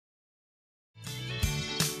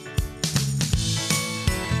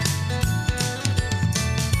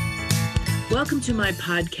Welcome to my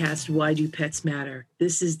podcast, Why Do Pets Matter?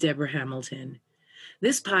 This is Deborah Hamilton.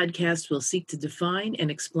 This podcast will seek to define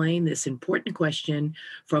and explain this important question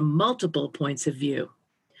from multiple points of view.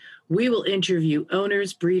 We will interview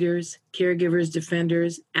owners, breeders, caregivers,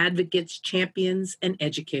 defenders, advocates, champions, and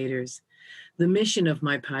educators. The mission of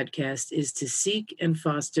my podcast is to seek and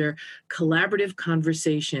foster collaborative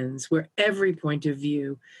conversations where every point of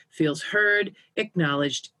view feels heard,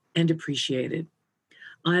 acknowledged, and appreciated.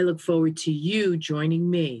 I look forward to you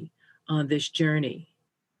joining me on this journey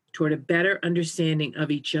toward a better understanding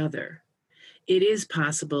of each other. It is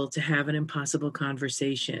possible to have an impossible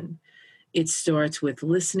conversation. It starts with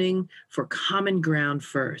listening for common ground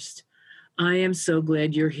first. I am so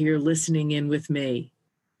glad you're here listening in with me.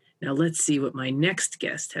 Now let's see what my next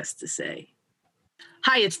guest has to say.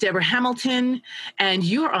 Hi, it's Deborah Hamilton, and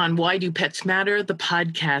you're on Why Do Pets Matter, the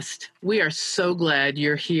podcast. We are so glad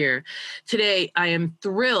you're here. Today, I am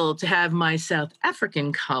thrilled to have my South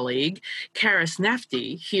African colleague, Karis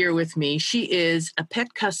Nafti, here with me. She is a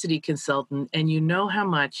pet custody consultant, and you know how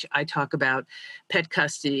much I talk about pet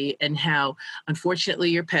custody and how, unfortunately,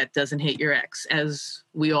 your pet doesn't hate your ex, as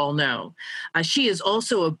we all know. She is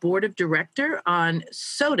also a board of director on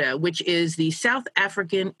SOTA, which is the South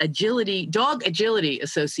African Dog Agility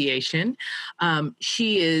Association.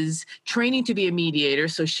 She is training to be a mediator,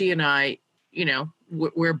 so she and I,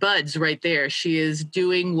 we're buds right there. She is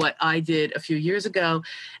doing what I did a few years ago,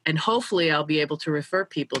 and hopefully I'll be able to refer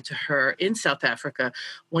people to her in South Africa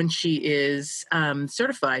when she is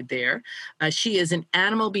certified there. She is an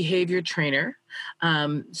animal behavior trainer.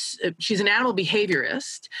 She's an animal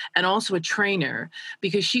behaviorist and also a trainer,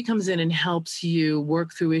 because she comes in and helps you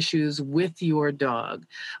work through issues with your dog,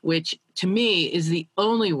 which to me is the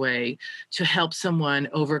only way to help someone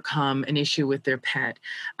overcome an issue with their pet.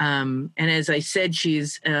 And as I said,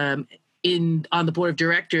 she's on the board of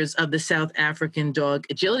directors of the South African Dog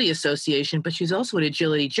Agility Association, but she's also an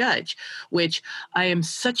agility judge, which I am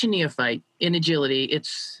such a neophyte in agility.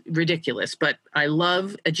 It's ridiculous, but I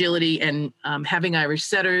love agility, and having Irish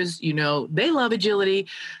setters, they love agility.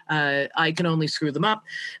 I can only screw them up.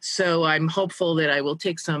 So I'm hopeful that I will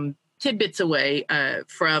take some tidbits away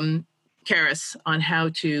from Karis on how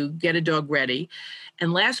to get a dog ready.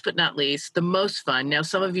 And last but not least, the most fun. Now,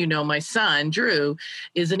 some of you know my son, Drew,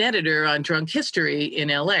 is an editor on Drunk History in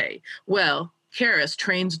LA. Well, Karis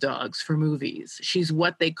trains dogs for movies. She's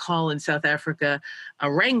what they call in South Africa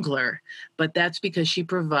a wrangler, but that's because she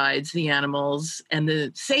provides the animals and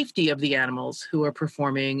the safety of the animals who are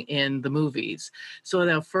performing in the movies. So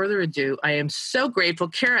without further ado, I am so grateful.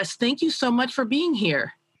 Karis, thank you so much for being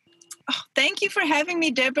here. Oh, thank you for having me,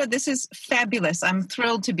 Deborah. This is fabulous. I'm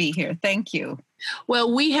thrilled to be here. Thank you.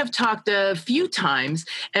 Well, we have talked a few times,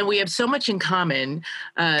 and we have so much in common.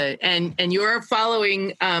 And you're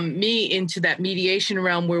following me into that mediation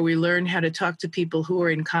realm where we learn how to talk to people who are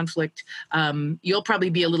in conflict. You'll probably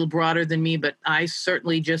be a little broader than me, but I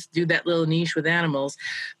certainly just do that little niche with animals.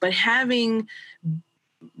 But having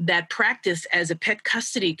that practice as a pet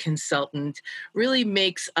custody consultant really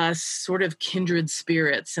makes us sort of kindred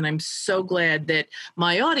spirits. And I'm so glad that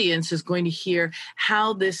my audience is going to hear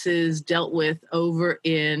how this is dealt with over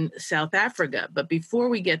in South Africa. But before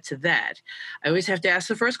we get to that, I always have to ask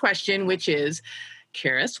the first question, which is,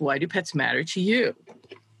 Karis, why do pets matter to you?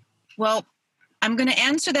 Well, I'm going to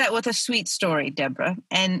answer that with a sweet story, Deborah.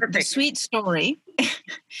 And Perfect. The sweet story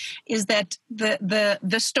is that the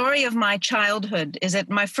story of my childhood is that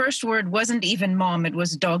my first word wasn't even mom, it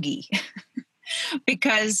was doggy.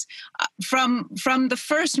 Because from the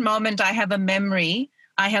first moment I have a memory,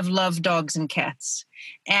 I have loved dogs and cats.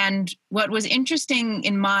 And what was interesting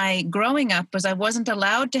in my growing up was I wasn't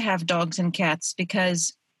allowed to have dogs and cats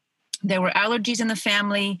because there were allergies in the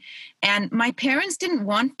family, and my parents didn't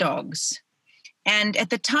want dogs. And at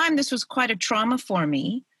the time, this was quite a trauma for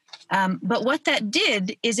me. But what that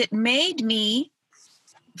did is it made me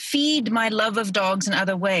feed my love of dogs in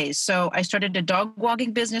other ways. So I started a dog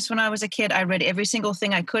walking business when I was a kid. I read every single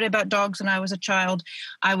thing I could about dogs when I was a child.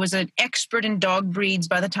 I was an expert in dog breeds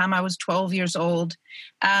by the time I was 12 years old.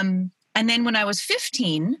 And then when I was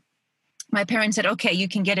 15, my parents said, okay, you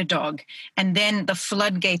can get a dog. And then the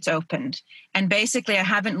floodgates opened. And basically, I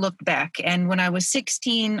haven't looked back. And when I was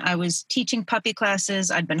 16, I was teaching puppy classes.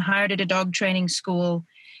 I'd been hired at a dog training school.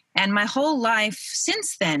 And my whole life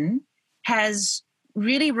since then has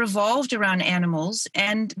really revolved around animals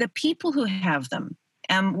and the people who have them.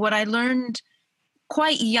 What I learned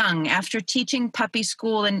quite young after teaching puppy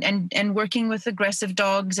school and working with aggressive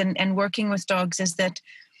dogs and working with dogs is that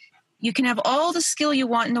you can have all the skill you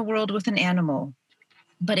want in the world with an animal,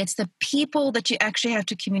 but it's the people that you actually have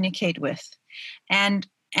to communicate with. And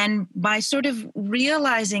And by sort of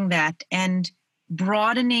realizing that and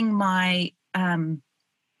broadening my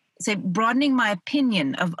broadening my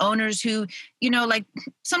opinion of owners who, like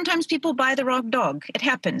sometimes people buy the wrong dog. It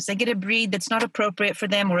happens. They get a breed that's not appropriate for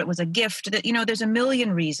them, or it was a gift that, there's a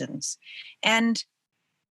million reasons. And,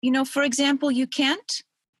 for example, you can't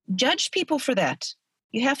judge people for that.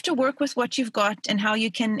 You have to work with what you've got and how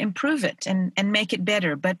you can improve it and make it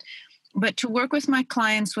better. But to work with my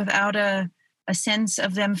clients without a sense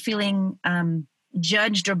of them feeling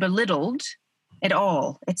judged or belittled at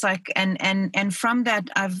all. It's like, and from that,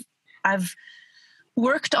 I've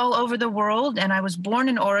worked all over the world, and I was born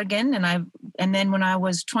in Oregon, and then when I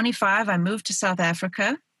was 25, I moved to South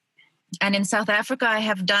Africa. And in South Africa, I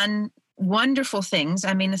have done wonderful things.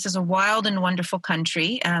 I mean, this is a wild and wonderful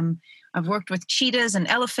country. I've worked with cheetahs and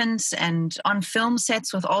elephants and on film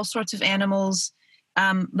sets with all sorts of animals.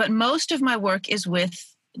 But most of my work is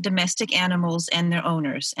with domestic animals and their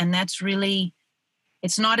owners. And that's really,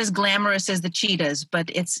 it's not as glamorous as the cheetahs, but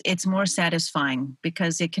it's more satisfying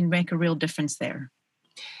because it can make a real difference there.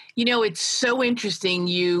 It's so interesting.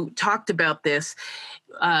 You talked about this.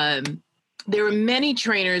 There are many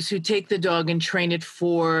trainers who take the dog and train it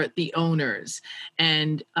for the owners.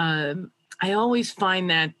 And I always find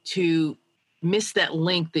that to miss that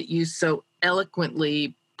link that you so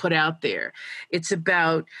eloquently put out there. It's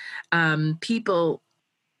about people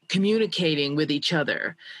communicating with each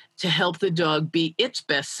other to help the dog be its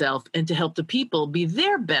best self and to help the people be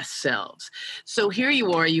their best selves. So here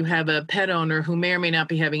you are, you have a pet owner who may or may not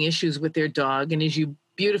be having issues with their dog. And as you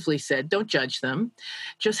beautifully said, don't judge them,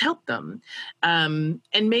 just help them. And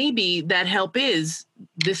maybe that help is,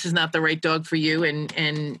 this is not the right dog for you,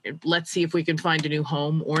 and let's see if we can find a new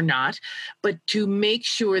home or not. But to make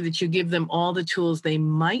sure that you give them all the tools they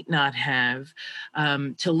might not have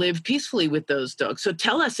to live peacefully with those dogs. So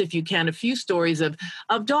tell us, if you can, a few stories of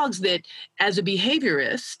dogs that, as a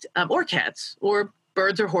behaviorist, or cats, or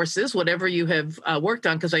birds or horses, whatever you have worked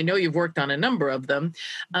on, because I know you've worked on a number of them,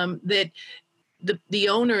 that the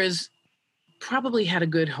owners probably had a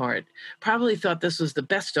good heart, probably thought this was the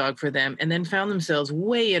best dog for them, and then found themselves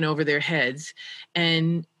way in over their heads.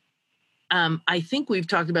 And I think we've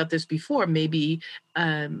talked about this before, maybe,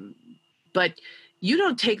 but you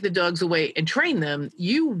don't take the dogs away and train them.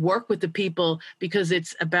 You work with the people because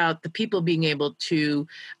it's about the people being able to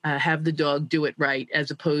have the dog do it right, as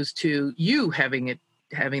opposed to you having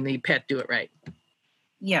the pet do it right.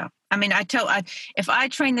 Yeah. I mean, if I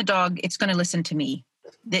train the dog, it's going to listen to me.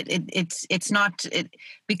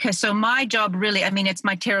 So my job really, I mean, it's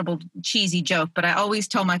my terrible cheesy joke, but I always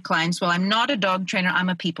tell my clients, well, I'm not a dog trainer. I'm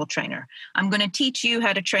a people trainer. I'm going to teach you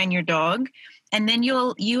how to train your dog. And then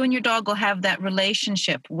you and your dog will have that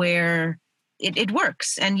relationship where it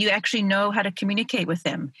works and you actually know how to communicate with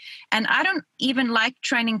them. And I don't even like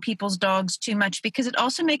training people's dogs too much because it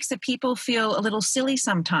also makes the people feel a little silly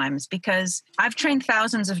sometimes, because I've trained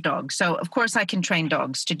thousands of dogs. So of course I can train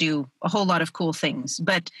dogs to do a whole lot of cool things,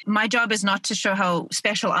 but my job is not to show how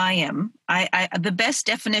special I am. The best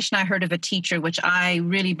definition I heard of a teacher, which I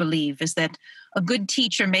really believe, is that a good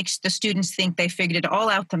teacher makes the students think they figured it all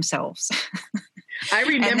out themselves. I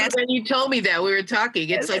remember when you told me that, we were talking.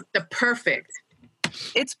 It's like the perfect.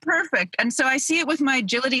 It's perfect. And so I see it with my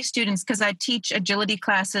agility students, because I teach agility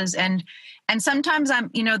classes, and sometimes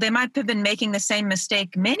they might have been making the same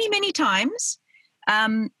mistake many, many times.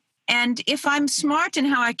 And if I'm smart in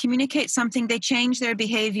how I communicate something, they change their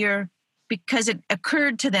behavior because it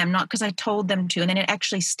occurred to them, not because I told them to, and then it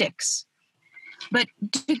actually sticks. But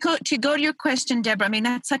to go to your question, Deborah, I mean,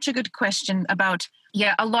 that's such a good question about,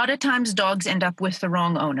 a lot of times dogs end up with the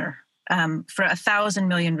wrong owner for 1,000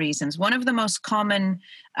 million reasons. One of the most common,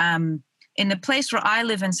 in the place where I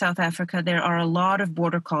live in South Africa, there are a lot of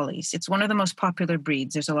border collies. It's one of the most popular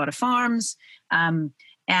breeds. There's a lot of farms, and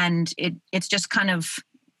it's just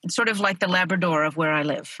sort of like the Labrador of where I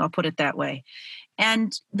live. I'll put it that way.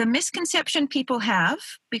 And the misconception people have,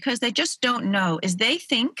 because they just don't know, is they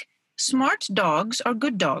think smart dogs are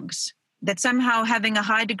good dogs, that somehow having a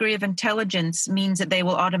high degree of intelligence means that they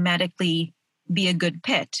will automatically be a good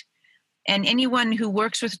pet. And anyone who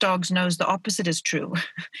works with dogs knows the opposite is true.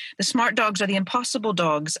 The smart dogs are the impossible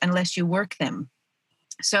dogs unless you work them.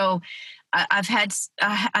 So I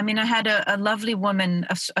had a lovely woman,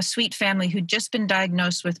 a sweet family who'd just been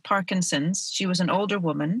diagnosed with Parkinson's. She was an older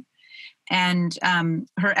woman, and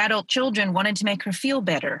her adult children wanted to make her feel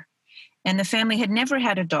better. And the family had never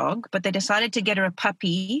had a dog, but they decided to get her a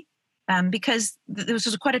puppy because this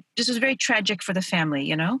was very tragic for the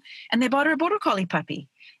family, and they bought her a border collie puppy,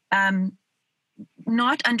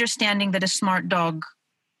 not understanding that a smart dog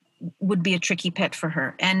would be a tricky pet for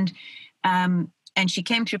her. And and she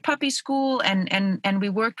came through puppy school, and we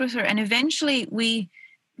worked with her. And eventually we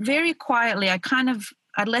very quietly, I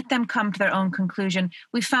let them come to their own conclusion.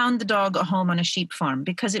 We found the dog a home on a sheep farm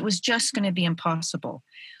because it was just going to be impossible.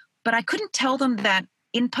 But I couldn't tell them that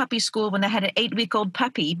in puppy school when they had an 8-week-old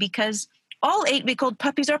puppy, because all 8-week-old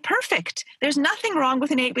puppies are perfect. There's nothing wrong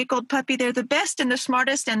with an 8-week-old puppy. They're the best and the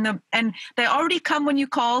smartest, and they already come when you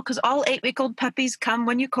call, because all 8-week-old puppies come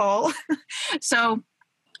when you call. So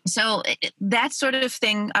that sort of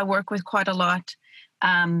thing I work with quite a lot.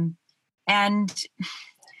 And,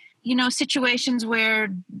 situations where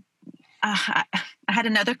I had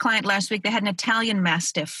another client last week. They had an Italian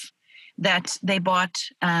Mastiff that they bought.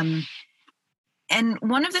 And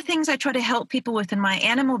one of the things I try to help people with in my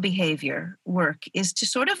animal behavior work is to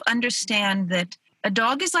sort of understand that a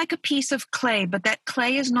dog is like a piece of clay, but that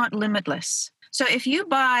clay is not limitless. So if you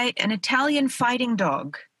buy an Italian fighting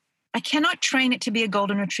dog, I cannot train it to be a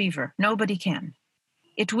golden retriever. Nobody can.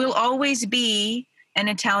 It will always be an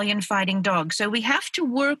Italian fighting dog. So we have to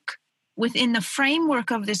work within the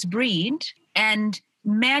framework of this breed and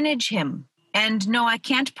manage him. And no, I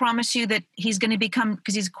can't promise you that he's going to become,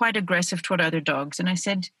 because he's quite aggressive toward other dogs. And I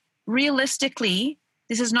said, realistically,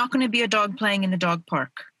 this is not going to be a dog playing in the dog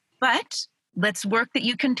park. But let's work that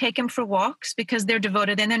you can take him for walks because they're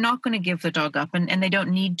devoted and they're not going to give the dog up and they don't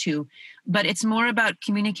need to. But it's more about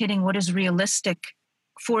communicating what is realistic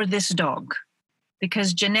for this dog.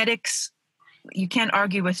 Because genetics, you can't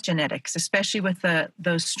argue with genetics, especially with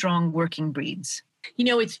those strong working breeds.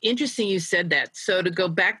 It's interesting you said that. So to go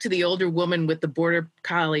back to the older woman with the Border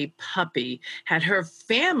Collie puppy, had her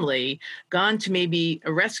family gone to maybe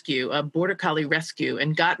a Border Collie rescue,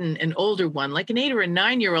 and gotten an older one, like an 8 or a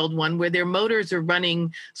 9-year-old one, where their motors are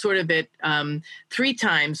running sort of at 3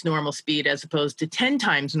 times normal speed as opposed to 10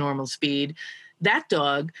 times normal speed, that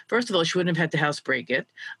dog, first of all, she wouldn't have had to housebreak it.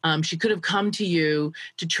 She could have come to you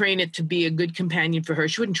to train it to be a good companion for her.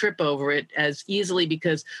 She wouldn't trip over it as easily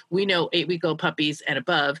because we know 8-week-old puppies and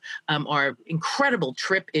above are incredible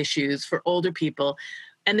trip issues for older people.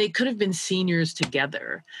 And they could have been seniors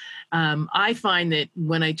together. I find that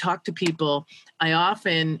when I talk to people, I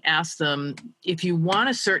often ask them, if you want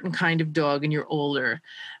a certain kind of dog and you're older,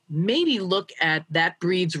 maybe look at that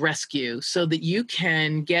breed's rescue so that you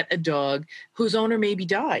can get a dog whose owner maybe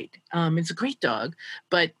died. It's a great dog,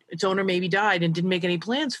 but its owner maybe died and didn't make any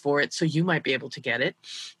plans for it, so you might be able to get it.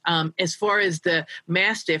 As far as the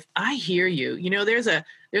Mastiff, I hear you.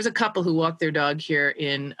 There's a couple who walk their dog here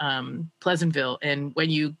in Pleasantville, and when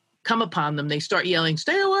you come upon them, they start yelling,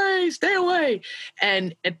 "Stay away, stay away."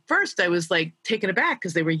 And at first I was like taken aback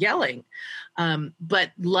because they were yelling.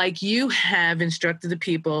 But like you have instructed the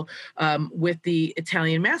people with the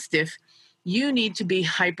Italian Mastiff, you need to be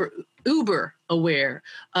uber aware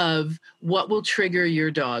of what will trigger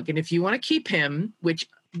your dog. And if you want to keep him, which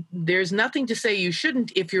there's nothing to say you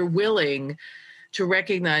shouldn't if you're willing to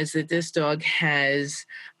recognize that this dog has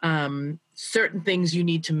certain things you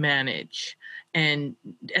need to manage. And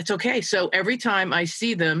it's okay. So every time I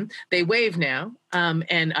see them, they wave now,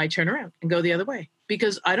 and I turn around and go the other way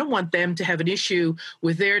because I don't want them to have an issue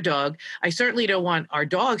with their dog. I certainly don't want our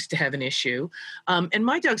dogs to have an issue. And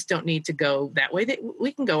my dogs don't need to go that way.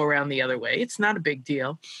 We can go around the other way. It's not a big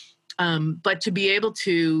deal. But to be able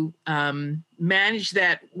to manage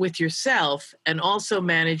that with yourself and also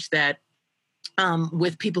manage that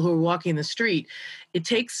with people who are walking the street, it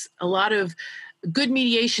takes a lot of good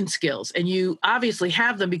mediation skills. And you obviously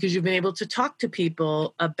have them because you've been able to talk to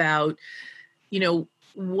people about,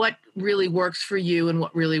 what really works for you and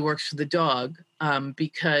what really works for the dog.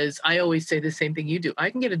 Because I always say the same thing you do. I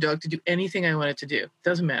can get a dog to do anything I want it to do.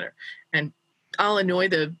 Doesn't matter. And I'll annoy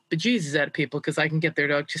the bejesus out of people because I can get their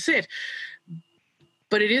dog to sit.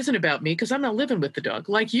 But it isn't about me because I'm not living with the dog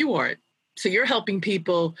like you are. So you're helping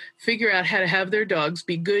people figure out how to have their dogs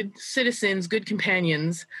be good citizens, good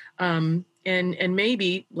companions, and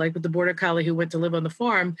maybe, like with the Border Collie who went to live on the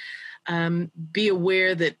farm, be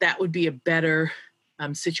aware that would be a better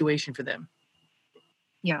situation for them.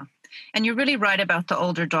 Yeah. And you're really right about the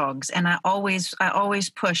older dogs. And I always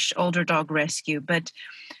push older dog rescue, but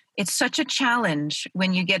it's such a challenge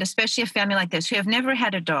when you get, especially a family like this who have never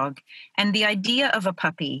had a dog. And the idea of a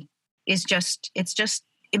puppy is it's just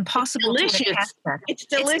impossible to attach that. It's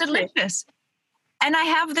delicious. It's delicious. And I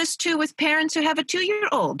have this too with parents who have a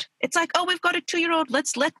 2-year-old. It's like, oh, we've got a 2-year-old.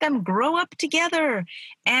 Let's let them grow up together.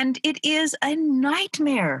 And it is a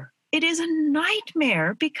nightmare. It is a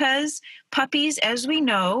nightmare because puppies, as we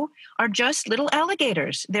know, are just little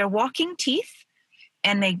alligators. They're walking teeth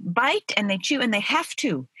and they bite and they chew and they have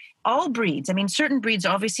to. All breeds. I mean, certain breeds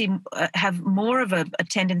obviously have more of a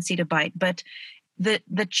tendency to bite, but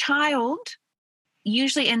the child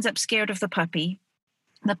usually ends up scared of the puppy.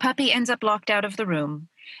 The puppy ends up locked out of the room,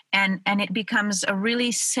 and it becomes a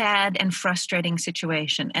really sad and frustrating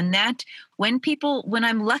situation. And that when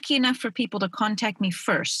I'm lucky enough for people to contact me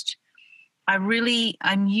first,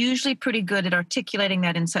 I'm usually pretty good at articulating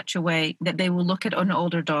that in such a way that they will look at an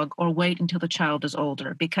older dog or wait until the child is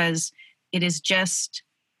older, because it is just,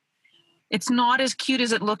 it's not as cute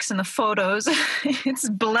as it looks in the photos. It's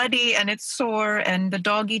bloody and it's sore, and the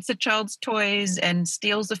dog eats the child's toys and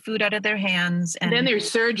steals the food out of their hands. And then there's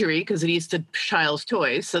surgery because it eats the child's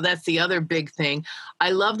toys. So that's the other big thing.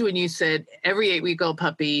 I loved when you said every 8-week-old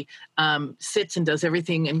puppy sits and does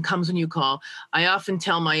everything and comes when you call. I often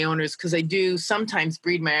tell my owners, because I do sometimes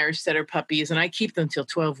breed my Irish setter puppies, and I keep them till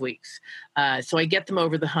 12 weeks. So I get them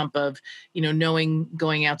over the hump of, knowing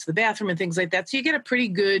going out to the bathroom and things like that. So you get a pretty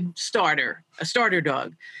good a starter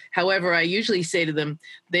dog. However, I usually say to them,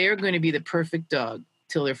 they're going to be the perfect dog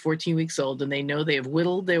till they're 14 weeks old, and they know they have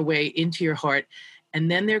whittled their way into your heart, and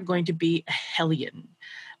then they're going to be a hellion.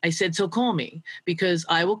 I said, so call me, because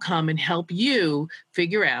I will come and help you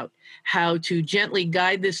figure out how to gently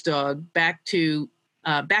guide this dog back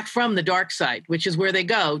from the dark side, which is where they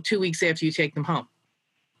go 2 weeks after you take them home.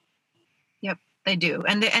 Yep, they do.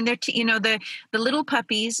 And they're the little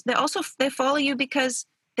puppies, they follow you because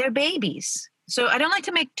they're babies. So I don't like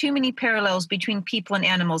to make too many parallels between people and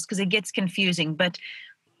animals because it gets confusing. But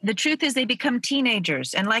the truth is they become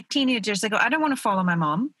teenagers. And like teenagers, they go, I don't want to follow my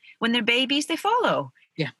mom. When they're babies, they follow.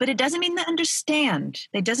 Yeah. But it doesn't mean they understand.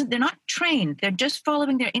 They're not trained. They're just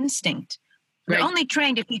following their instinct. They're Right. only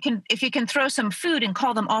trained if you can throw some food and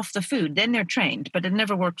call them off the food, then they're trained, but it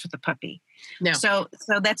never works with the puppy. No. So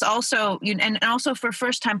that's also, and also for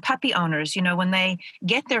first-time puppy owners, when they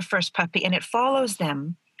get their first puppy and it follows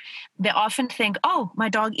them, they often think, oh, my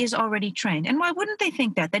dog is already trained. And why wouldn't they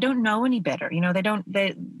think that? They don't know any better.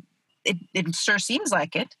 It sure seems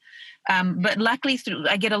like it. But luckily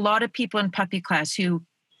I get a lot of people in puppy class who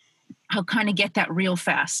kind of get that real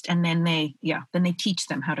fast. And then they teach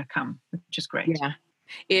them how to come, which is great. Yeah.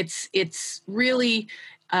 It's really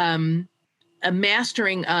a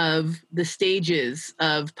mastering of the stages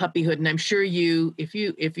of puppyhood. And I'm sure if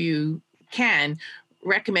you can,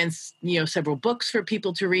 recommends several books for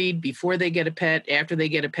people to read before they get a pet, after they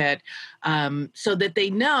get a pet, so that they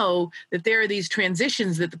know that there are these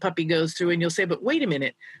transitions that the puppy goes through. And you'll say, but wait a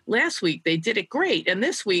minute, last week they did it great, and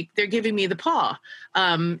this week they're giving me the paw.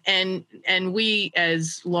 And we,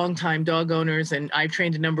 as longtime dog owners, and I've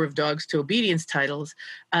trained a number of dogs to obedience titles,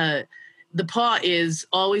 the paw is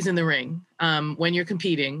always in the ring. When you're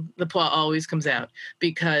competing, the paw always comes out,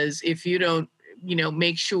 because if you don't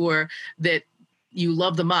make sure that you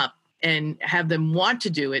love them up and have them want to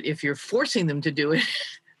do it, if you're forcing them to do it,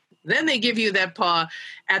 then they give you that paw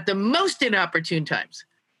at the most inopportune times.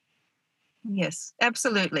 Yes,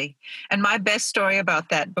 absolutely. And my best story about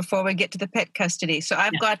that before we get to the pet custody. So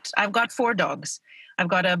I've got 4 dogs. I've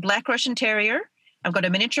got a Black Russian Terrier, I've got a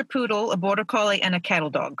miniature poodle, a border collie, and a cattle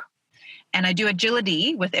dog. And I do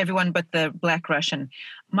agility with everyone but the Black Russian.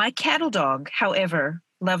 My cattle dog, however,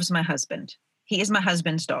 loves my husband. He is my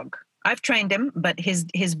husband's dog. I've trained him, but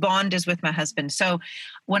his bond is with my husband. So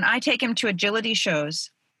when I take him to agility shows,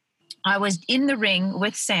 I was in the ring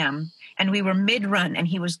with Sam, and we were mid-run, and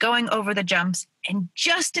he was going over the jumps. And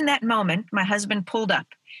just in that moment, my husband pulled up,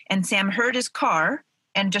 and Sam heard his car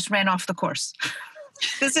and just ran off the course.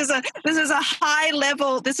 This is a high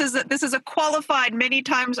level. This is a qualified many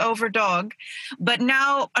times over dog. But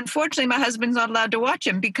now, unfortunately, my husband's not allowed to watch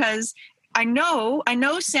him because I know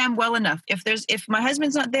Sam well enough. If my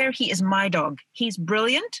husband's not there, he is my dog. He's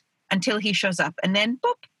brilliant until he shows up, and then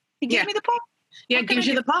boop, he gives me the paw. Yeah, it gives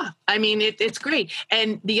you the paw. I mean, it's great.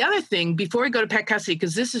 And the other thing, before we go to pet custody,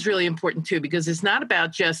 because this is really important too, because it's not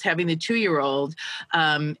about just having the 2-year-old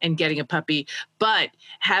and getting a puppy, but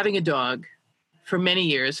having a dog for many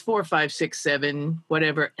years, 4, 5, 6, 7,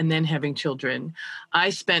 whatever, and then having children. I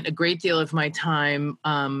spent a great deal of my time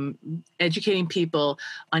educating people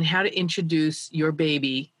on how to introduce your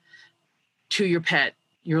baby to your pet,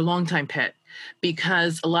 your longtime pet,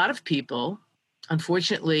 because a lot of people,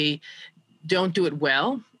 unfortunately, don't do it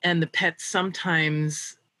well. And the pet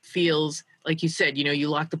sometimes feels, like you said, you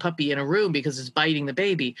lock the puppy in a room because it's biting the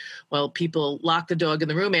baby. Well, people lock the dog in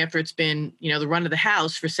the room after it's been, the run of the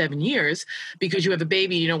house for 7 years because you have a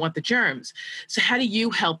baby, you don't want the germs. So how do you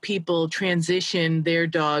help people transition their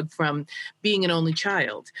dog from being an only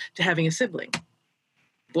child to having a sibling?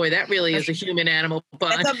 Boy, that really is a human-animal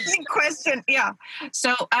bond. That's a big question. Yeah.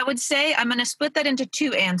 So I would say I'm going to split that into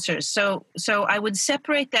 2 answers. So I would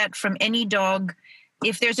separate that from any dog.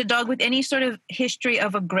 If there's a dog with any sort of history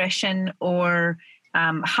of aggression or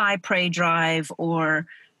high prey drive, or,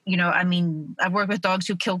 I work with dogs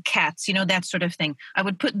who kill cats, that sort of thing. I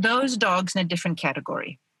would put those dogs in a different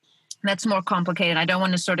category. That's more complicated. I don't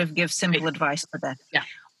want to sort of give simple advice for that. Yeah.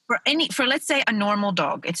 For let's say a normal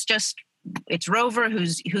dog, it's Rover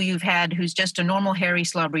who you've had, who's just a normal hairy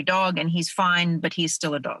slobbery dog, and he's fine, but he's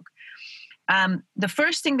still a dog. The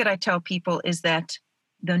first thing that I tell people is that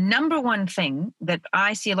the number one thing that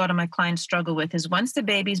I see a lot of my clients struggle with is once the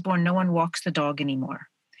baby's born, no one walks the dog anymore.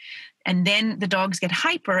 And then the dogs get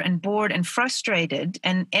hyper and bored and frustrated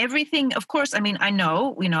and everything. Of course, I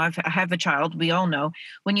know, I have a child. We all know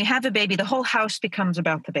when you have a baby, the whole house becomes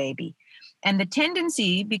about the baby. And the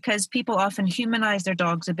tendency, because people often humanize their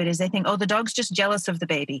dogs a bit, is they think, oh, the dog's just jealous of the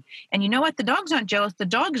baby. And you know what? The dog's not jealous. The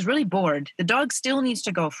dog is really bored. The dog still needs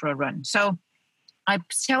to go for a run. So I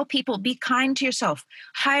tell people, be kind to yourself.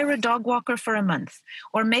 Hire a dog walker for a month,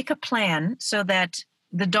 or make a plan so that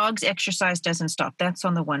the dog's exercise doesn't stop. That's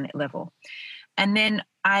on the one level. And then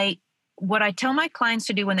what I tell my clients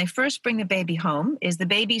to do when they first bring the baby home is the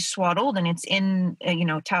baby's swaddled and it's in,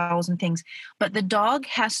 towels and things, but the dog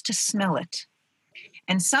has to smell it.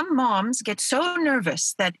 And some moms get so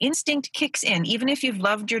nervous that instinct kicks in. Even if you've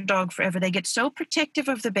loved your dog forever, they get so protective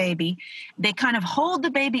of the baby. They kind of hold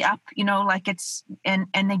the baby up, like it's, and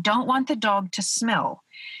they don't want the dog to smell.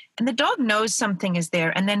 And the dog knows something is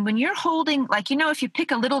there. And then when you're holding, if you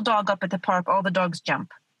pick a little dog up at the park, all the dogs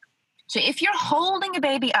jump. So if you're holding a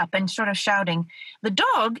baby up and sort of shouting, the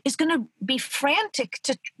dog is going to be frantic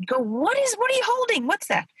to go, what are you holding? What's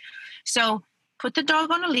that? So put the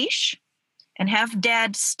dog on a leash and have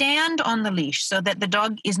dad stand on the leash so that the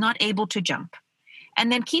dog is not able to jump.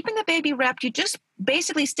 And then keeping the baby wrapped, you just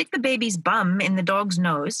basically stick the baby's bum in the dog's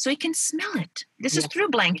nose so he can smell it. This is through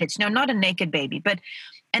blankets, not a naked baby,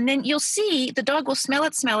 and then you'll see the dog will smell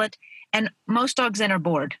it. And most dogs then are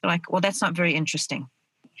bored. They're like, well, that's not very interesting.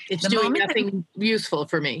 It's doing nothing useful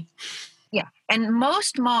for me. Yeah. And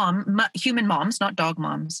most human moms, not dog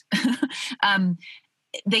moms,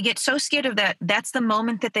 they get so scared of that. That's the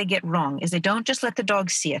moment that they get wrong, is they don't just let the dog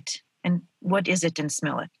see it. And what is it and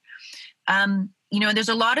smell it? There's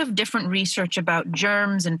a lot of different research about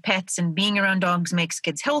germs and pets, and being around dogs makes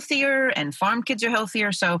kids healthier and farm kids are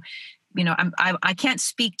healthier. So, I can't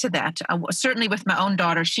speak to that. Certainly with my own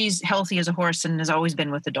daughter, she's healthy as a horse and has always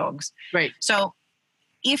been with the dogs. Right. So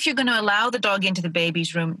if you're going to allow the dog into the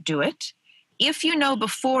baby's room, do it. If you know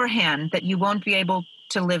beforehand that you won't be able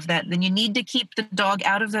to live that, then you need to keep the dog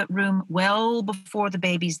out of that room well before the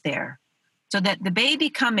baby's there, so that the baby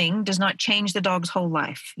coming does not change the dog's whole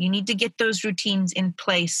life. You need to get those routines in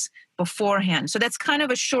place beforehand. So that's kind of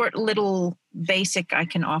a short little basic I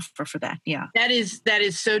can offer for that. Yeah. That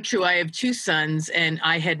is so true. I have 2 sons and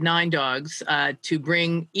I had 9 dogs to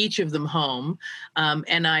bring each of them home.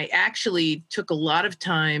 And I actually took a lot of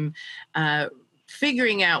time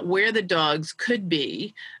figuring out where the dogs could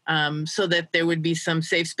be so that there would be some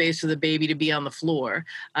safe space for the baby to be on the floor.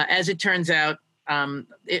 As it turns out,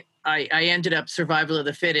 I ended up survival of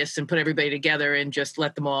the fittest and put everybody together and just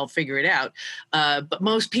let them all figure it out. But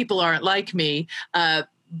most people aren't like me.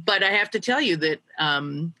 But I have to tell you that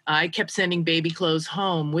I kept sending baby clothes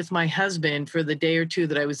home with my husband for the day or 2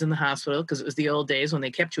 that I was in the hospital, because it was the old days when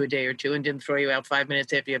they kept you a day or 2 and didn't throw you out 5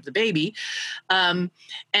 minutes after you have the baby. And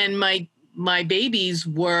my babies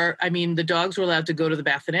were, the dogs were allowed to go to the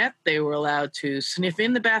bassinet. They were allowed to sniff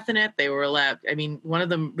in the bassinet. They were allowed, one of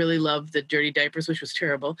them really loved the dirty diapers, which was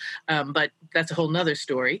terrible. But that's a whole nother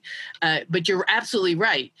story. But you're absolutely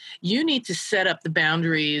right. You need to set up the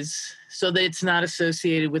boundaries so that it's not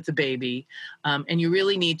associated with the baby. And you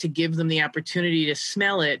really need to give them the opportunity to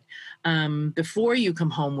smell it before you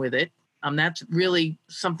come home with it. That's really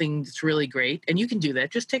something that's really great. And you can do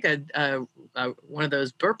that. Just take one of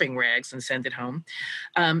those burping rags and send it home.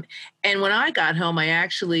 And when I got home, I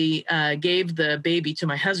actually gave the baby to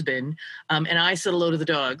my husband, and I said hello to the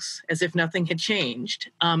dogs as if nothing had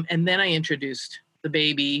changed. And then I introduced the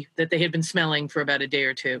baby that they had been smelling for about a day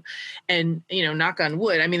or 2. And, knock on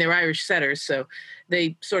wood, they're Irish setters, so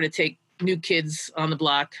they sort of take new kids on the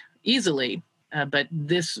block easily. But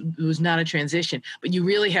this was not a transition. But you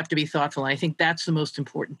really have to be thoughtful. And I think that's the most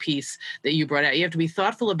important piece that you brought out. You have to be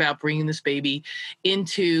thoughtful about bringing this baby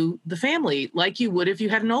into the family like you would if you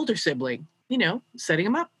had an older sibling, setting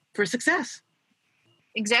them up for success.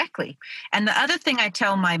 Exactly. And the other thing I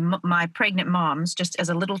tell my pregnant moms, just as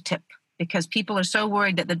a little tip, because people are so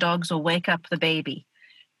worried that the dogs will wake up the baby.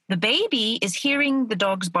 The baby is hearing the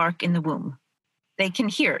dog's bark in the womb. They can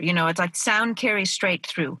hear, it's like sound carries straight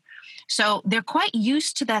through. So they're quite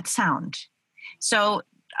used to that sound. So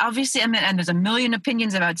obviously, I mean, and there's a million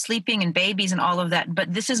opinions about sleeping and babies and all of that,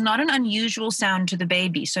 but this is not an unusual sound to the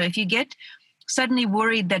baby. So if you get suddenly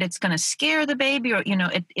worried that it's going to scare the baby, or,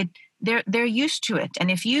 they're used to it. And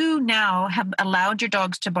if you now have allowed your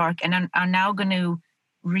dogs to bark and are now going to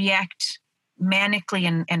react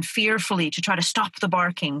manically and fearfully to try to stop the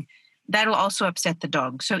barking, that'll also upset the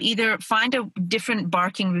dog. So either find a different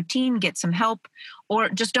barking routine, get some help, or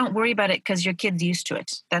just don't worry about it because your kid's used to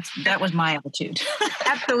it. That was my attitude.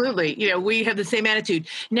 Absolutely. We have the same attitude.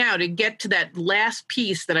 Now, to get to that last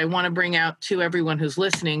piece that I want to bring out to everyone who's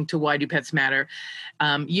listening to Why Do Pets Matter,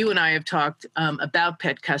 you and I have talked about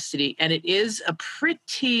pet custody, and it is a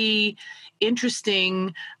pretty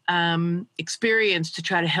interesting experience to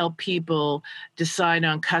try to help people decide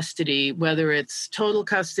on custody, whether it's total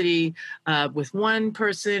custody with one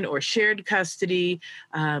person or shared custody.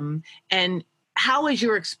 And how is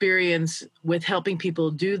your experience with helping people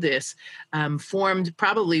do this formed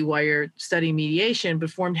probably while you're studying mediation, but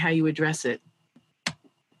formed how you address it?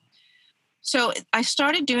 So I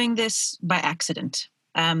started doing this by accident.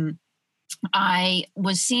 I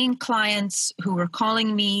was seeing clients who were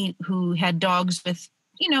calling me who had dogs with,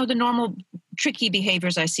 the normal tricky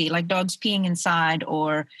behaviors I see, like dogs peeing inside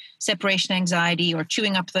or separation anxiety or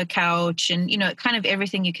chewing up the couch and, kind of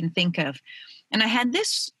everything you can think of. And I had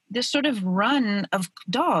this sort of run of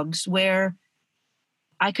dogs where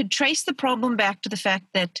I could trace the problem back to the fact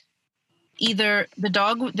that either the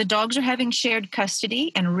dogs are having shared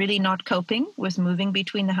custody and really not coping with moving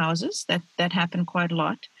between the houses. That happened quite a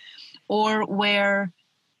lot. Or where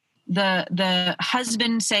the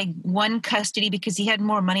husband, say, won custody because he had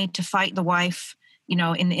more money to fight the wife,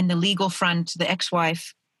 in the legal front, the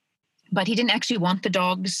ex-wife, but he didn't actually want the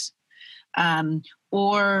dogs.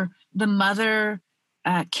 Or the mother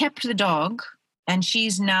kept the dog and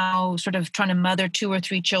she's now sort of trying to mother 2 or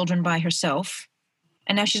 3 children by herself.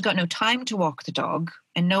 And now she's got no time to walk the dog.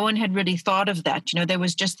 And no one had really thought of that. There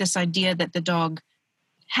was just this idea that the dog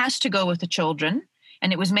has to go with the children.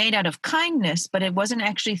 And it was made out of kindness, but it wasn't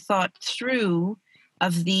actually thought through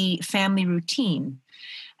of the family routine.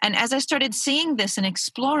 And as I started seeing this and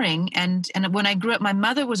exploring, and when I grew up, my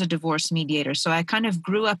mother was a divorce mediator. So I kind of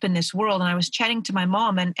grew up in this world, and I was chatting to my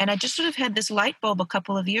mom, and I just sort of had this light bulb a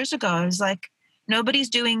couple of years ago. I was like, nobody's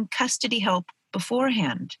doing custody help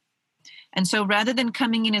beforehand. And so rather than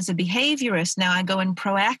coming in as a behaviorist, now I go in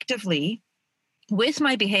proactively with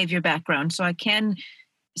my behavior background so I can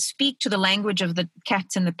speak to the language of the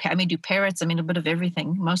cats and do parrots, a bit of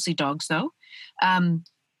everything, mostly dogs though,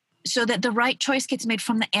 so that the right choice gets made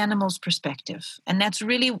from the animal's perspective. And that's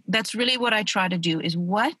really what I try to do is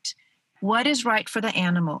what is right for the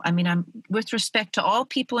animal. I'm with respect to all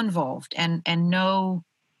people involved and no,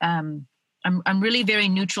 I'm really very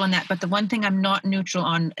neutral in that. But the one thing I'm not neutral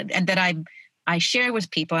on and that I share with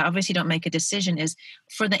people, I obviously don't make a decision, is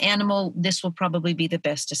for the animal, this will probably be the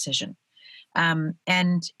best decision.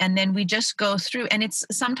 And then we just go through, and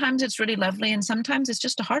sometimes it's really lovely and sometimes it's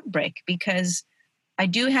just a heartbreak, because I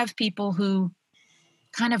do have people who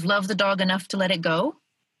kind of love the dog enough to let it go,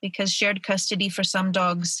 because shared custody for some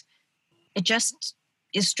dogs, it just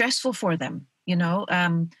is stressful for them.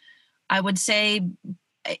 I would say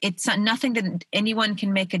it's nothing that anyone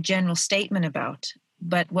can make a general statement about,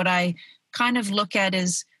 but what I kind of look at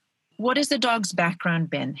is, what has the dog's background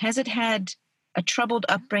been? Has it had a troubled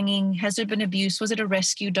upbringing? Has there been abuse? Was it a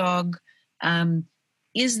rescue dog?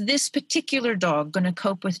 Is this particular dog going to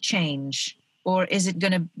cope with change, or is it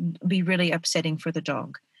going to be really upsetting for the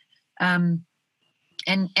dog? And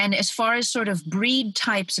as far as sort of breed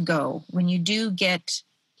types go, when you do get,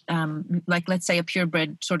 like let's say a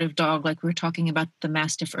purebred sort of dog, like we were talking about the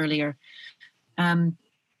Mastiff earlier,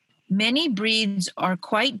 many breeds are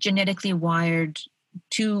quite genetically wired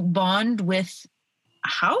to bond with a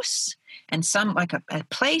house and some like a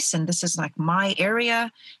place, and this is like my area,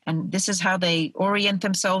 and this is how they orient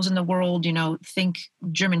themselves in the world, think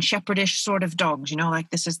German Shepherdish sort of dogs, like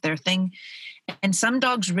this is their thing. And some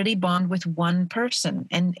dogs really bond with one person,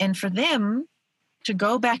 and for them to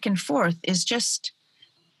go back and forth is just,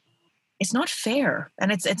 it's not fair.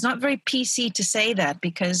 And it's not very PC to say that,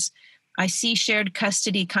 because I see shared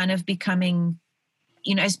custody kind of becoming,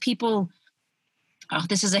 as people,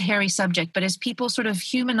 this is a hairy subject, but as people sort of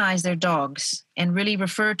humanize their dogs and really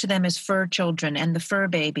refer to them as fur children and the fur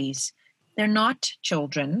babies, they're not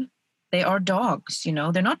children. They are dogs,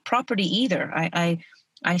 they're not property either.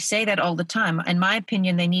 I say that all the time. In my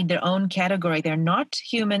opinion, they need their own category. They're not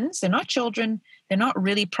humans. They're not children. They're not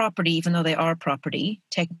really property, even though they are property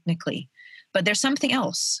technically, but they're something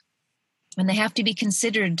else. And they have to be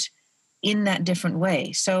considered in that different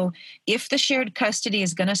way. So if the shared custody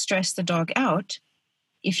is going to stress the dog out,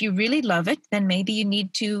 if you really love it, then maybe you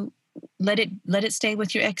need to let it stay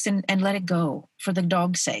with your ex and let it go for the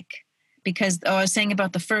dog's sake. Because I was saying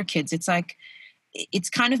about the fur kids, it's like, it's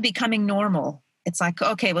kind of becoming normal. It's like,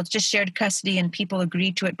 okay, well, it's just shared custody and people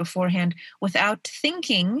agree to it beforehand without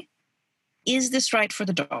thinking, is this right for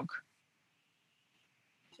the dog?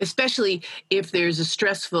 Especially if there's a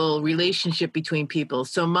stressful relationship between people.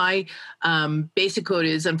 So my basic quote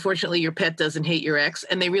is, unfortunately, your pet doesn't hate your ex,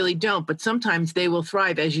 and they really don't. But sometimes they will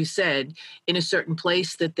thrive, as you said, in a certain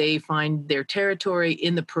place that they find their territory,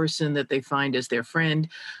 in the person that they find as their friend.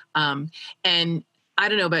 And I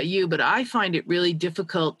don't know about you, but I find it really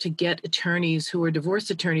difficult to get attorneys who are divorce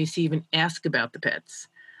attorneys to even ask about the pets.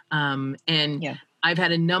 And Yeah. I've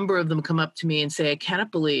had a number of them come up to me and say, I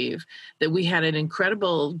cannot believe that we had an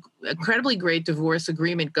incredibly great divorce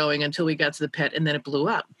agreement going until we got to the pet, and then it blew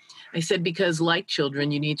up. I said, because like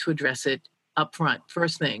children, you need to address it up front.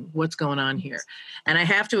 First thing, what's going on here? And I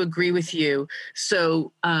have to agree with you.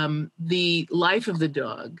 So the life of the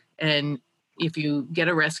dog, and if you get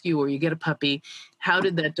a rescue or you get a puppy, how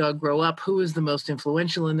did that dog grow up? Who is the most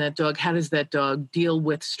influential in that dog? How does that dog deal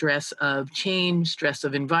with stress of change, stress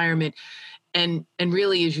of environment? And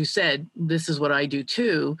really, as you said, this is what I do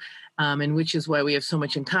too, and which is why we have so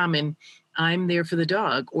much in common. I'm there for the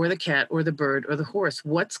dog or the cat or the bird or the horse.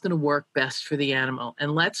 What's going to work best for the animal?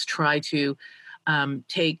 And let's try to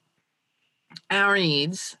take our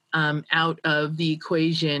needs out of the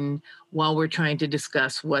equation while we're trying to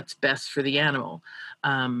discuss what's best for the animal.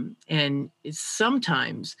 And it's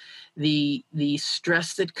sometimes the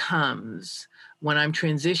stress that comes when I'm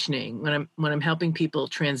transitioning, when I'm helping people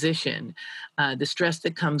transition, the stress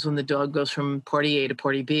that comes when the dog goes from party A to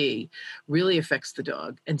party B really affects the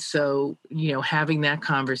dog. And so, having that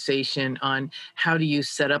conversation on how do you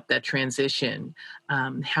set up that transition,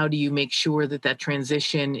 how do you make sure that that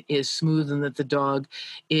transition is smooth and that the dog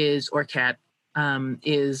is, or cat,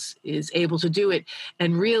 is able to do it.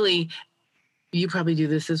 And really, you probably do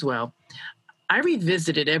this as well. I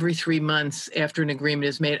revisit it every 3 months after an agreement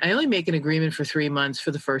is made. I only make an agreement for 3 months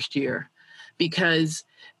for the first year, because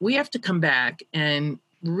we have to come back and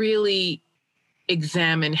really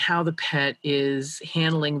examine how the pet is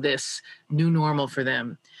handling this new normal for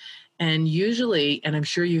them. And usually, and I'm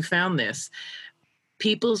sure you found this,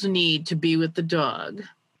 people's need to be with the dog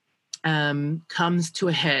comes to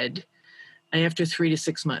a head after 3 to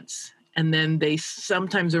 6 months. And then they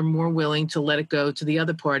sometimes are more willing to let it go to the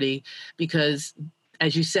other party because,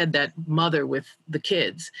 as you said, that mother with the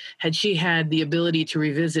kids, had she had the ability to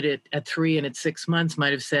revisit it at 3 and at 6 months,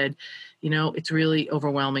 might have said, it's really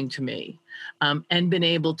overwhelming to me. And been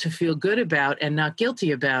able to feel good about and not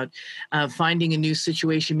guilty about finding a new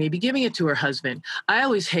situation, maybe giving it to her husband. I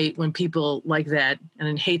always hate when people like that,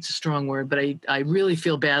 and hate's a strong word, but I really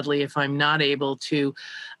feel badly if I'm not able to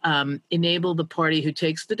enable the party who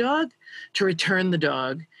takes the dog to return the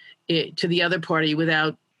dog to the other party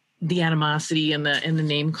without the animosity and the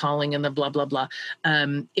name calling and the blah, blah, blah,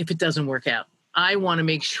 if it doesn't work out. I want to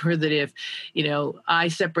make sure that if, I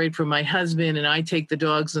separate from my husband and I take the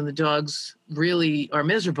dogs and the dogs really are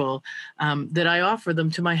miserable, that I offer them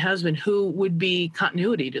to my husband, who would be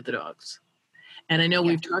continuity to the dogs. And I know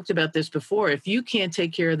we've talked about this before. If you can't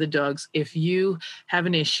take care of the dogs, if you have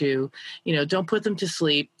an issue, don't put them to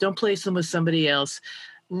sleep, don't place them with somebody else.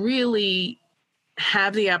 Really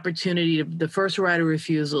have the opportunity to the first right of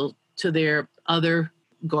refusal to their other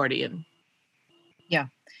guardian. Yeah.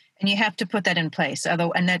 And you have to put that in place.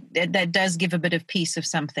 And that does give a bit of peace of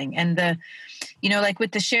something. And like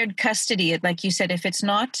with the shared custody, like you said, if it's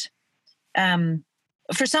not,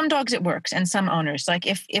 for some dogs it works and some owners, like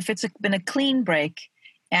if it's been a clean break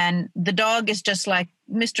and the dog is just like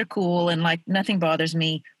Mr. Cool and like nothing bothers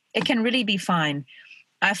me, it can really be fine.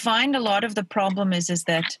 I find a lot of the problem is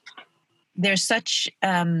that there's such,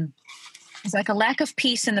 it's like a lack of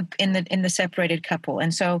peace in the separated couple.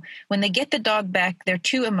 And so when they get the dog back, they're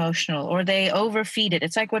too emotional or they overfeed it.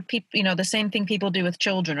 It's like what people, the same thing people do with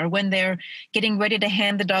children, or when they're getting ready to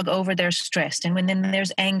hand the dog over, they're stressed. And when then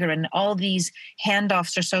there's anger, and all these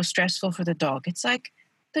handoffs are so stressful for the dog. It's like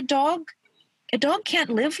a dog can't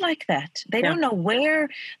live like that. They don't know where,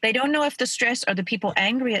 they don't know if the stress are the people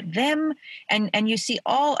angry at them. And you see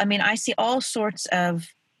I see all sorts of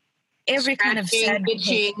every kind of sad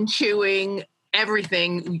itching, chewing,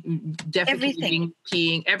 everything, defecating,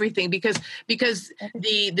 peeing, everything, because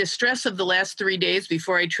the stress of the last 3 days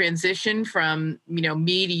before I transition from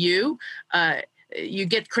me to you, you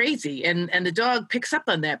get crazy, and the dog picks up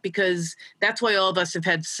on that, because that's why all of us have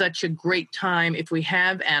had such a great time. If we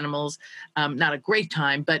have animals, not a great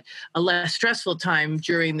time, but a less stressful time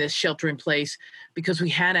during this shelter in place, because we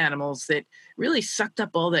had animals that really sucked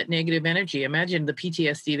up all that negative energy. Imagine the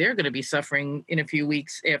PTSD they're going to be suffering in a few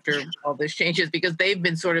weeks after all this changes, because they've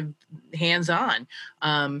been sort of hands-on.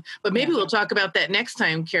 But maybe we'll talk about that next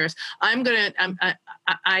time, Karis.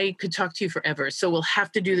 I could talk to you forever, so we'll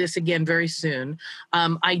have to do this again very soon.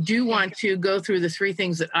 I do want to go through the 3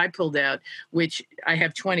 things that I pulled out, which I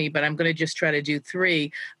have 20, but I'm going to just try to do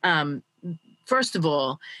 3. First of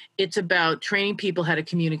all, it's about training people how to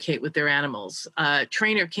communicate with their animals.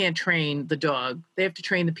 Trainer can't train the dog. They have to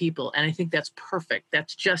train the people. And I think that's perfect.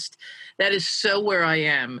 That is so where I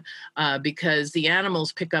am, because the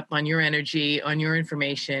animals pick up on your energy, on your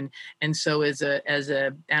information. And so as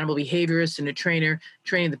a animal behaviorist and a trainer,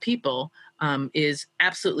 training the people is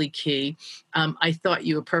absolutely key. I thought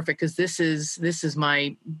you were perfect, because this is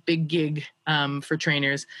my big gig for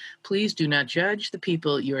trainers. Please do not judge the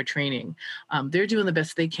people you are training. They're doing the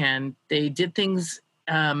best they can. They did things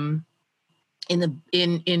in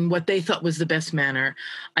what they thought was the best manner.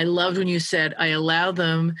 I loved when you said, I allow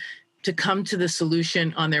them to come to the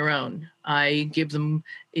solution on their own. I give them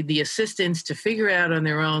the assistance to figure out on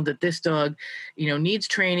their own that this dog, needs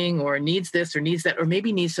training, or needs this or needs that, or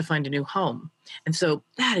maybe needs to find a new home. And so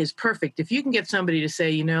that is perfect. If you can get somebody to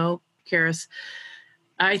say, Karis,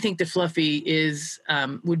 I think that Fluffy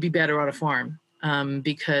would be better on a farm.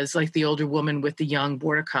 Because like the older woman with the young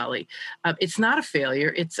border collie, it's not a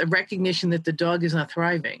failure. It's a recognition that the dog is not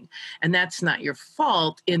thriving. And that's not your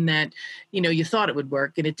fault, in that, you thought it would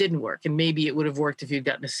work and it didn't work. And maybe it would have worked if you'd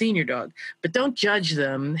gotten a senior dog. But don't judge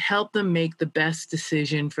them. Help them make the best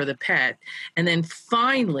decision for the pet. And then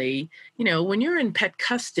finally, when you're in pet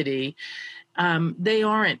custody, they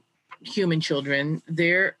aren't human children.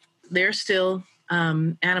 They're still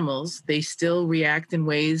animals. They still react in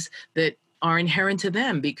ways that are inherent to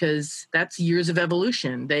them, because that's years of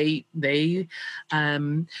evolution. They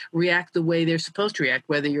react the way they're supposed to react,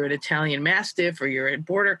 whether you're an Italian Mastiff, or you're a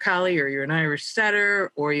Border Collie, or you're an Irish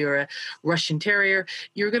Setter, or you're a Russian Terrier.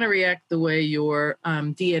 You're going to react the way your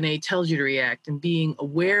DNA tells you to react, and being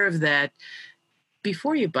aware of that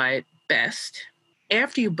before you buy it, best.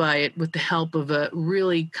 After you buy it, with the help of a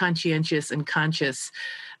really conscientious and conscious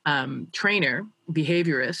trainer,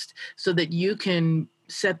 behaviorist, so that you can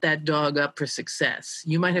set that dog up for success.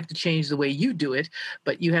 You might have to change the way you do it,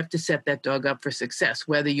 but you have to set that dog up for success,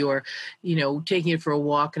 whether you're, taking it for a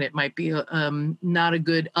walk and it might be not a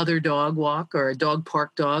good other dog walk, or a dog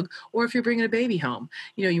park dog, or if you're bringing a baby home.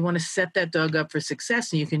 You want to set that dog up for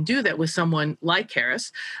success, and you can do that with someone like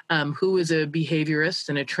Karis, who is a behaviorist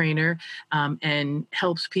and a trainer, and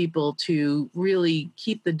helps people to really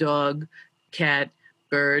keep the dog, cat,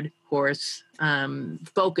 bird, horse,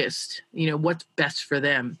 focused, what's best for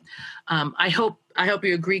them. I hope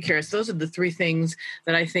you agree, Karis. Those are the 3 things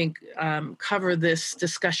that I think cover this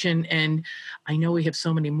discussion. And I know we have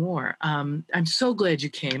so many more. I'm so glad you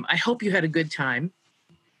came. I hope you had a good time.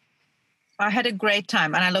 I had a great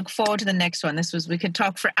time, and I look forward to the next one. We could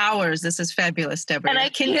talk for hours. This is fabulous, Deborah. And I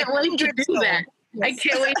can't wait to do that. Yes. I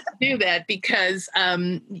can't wait to do that, because,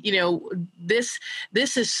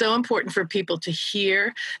 this is so important for people to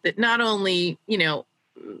hear, that not only,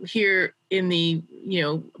 here in the,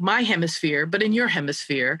 my hemisphere, but in your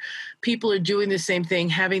hemisphere, people are doing the same thing,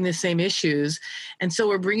 having the same issues. And so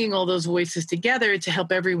we're bringing all those voices together to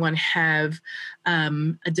help everyone have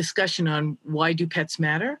a discussion on why do pets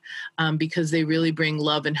matter, because they really bring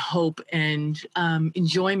love and hope and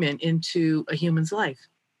enjoyment into a human's life.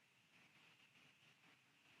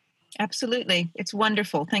 Absolutely. It's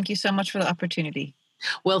wonderful. Thank you so much for the opportunity.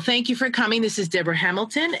 Well, thank you for coming. This is Deborah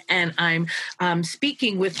Hamilton, and I'm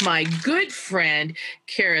speaking with my good friend,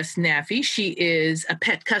 Karis Naffy. She is a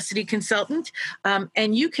pet custody consultant,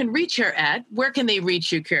 and you can reach her at, where can they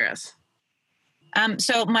reach you, Karis?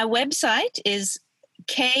 So my website is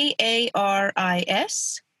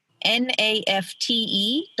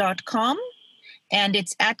KarisNafte.com, and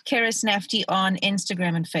it's at Karis Naffte on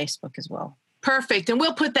Instagram and Facebook as well. Perfect. And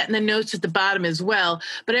we'll put that in the notes at the bottom as well.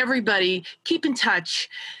 But everybody, keep in touch,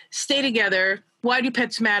 stay together. Why do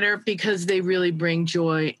pets matter? Because they really bring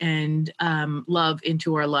joy and love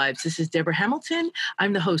into our lives. This is Deborah Hamilton.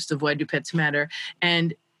 I'm the host of Why Do Pets Matter?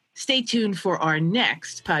 And stay tuned for our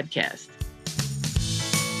next podcast.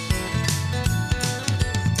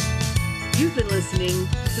 You've been listening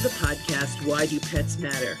to the podcast, Why Do Pets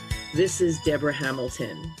Matter? This is Deborah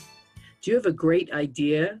Hamilton. Do you have a great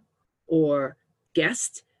idea or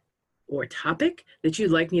guest or topic that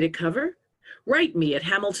you'd like me to cover? Write me at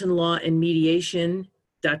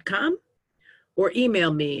hamiltonlawandmediation.com, or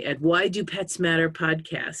email me at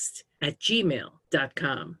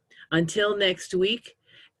whydopetsmatterpodcast@gmail.com. Until next week,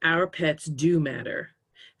 our pets do matter.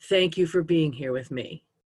 Thank you for being here with me.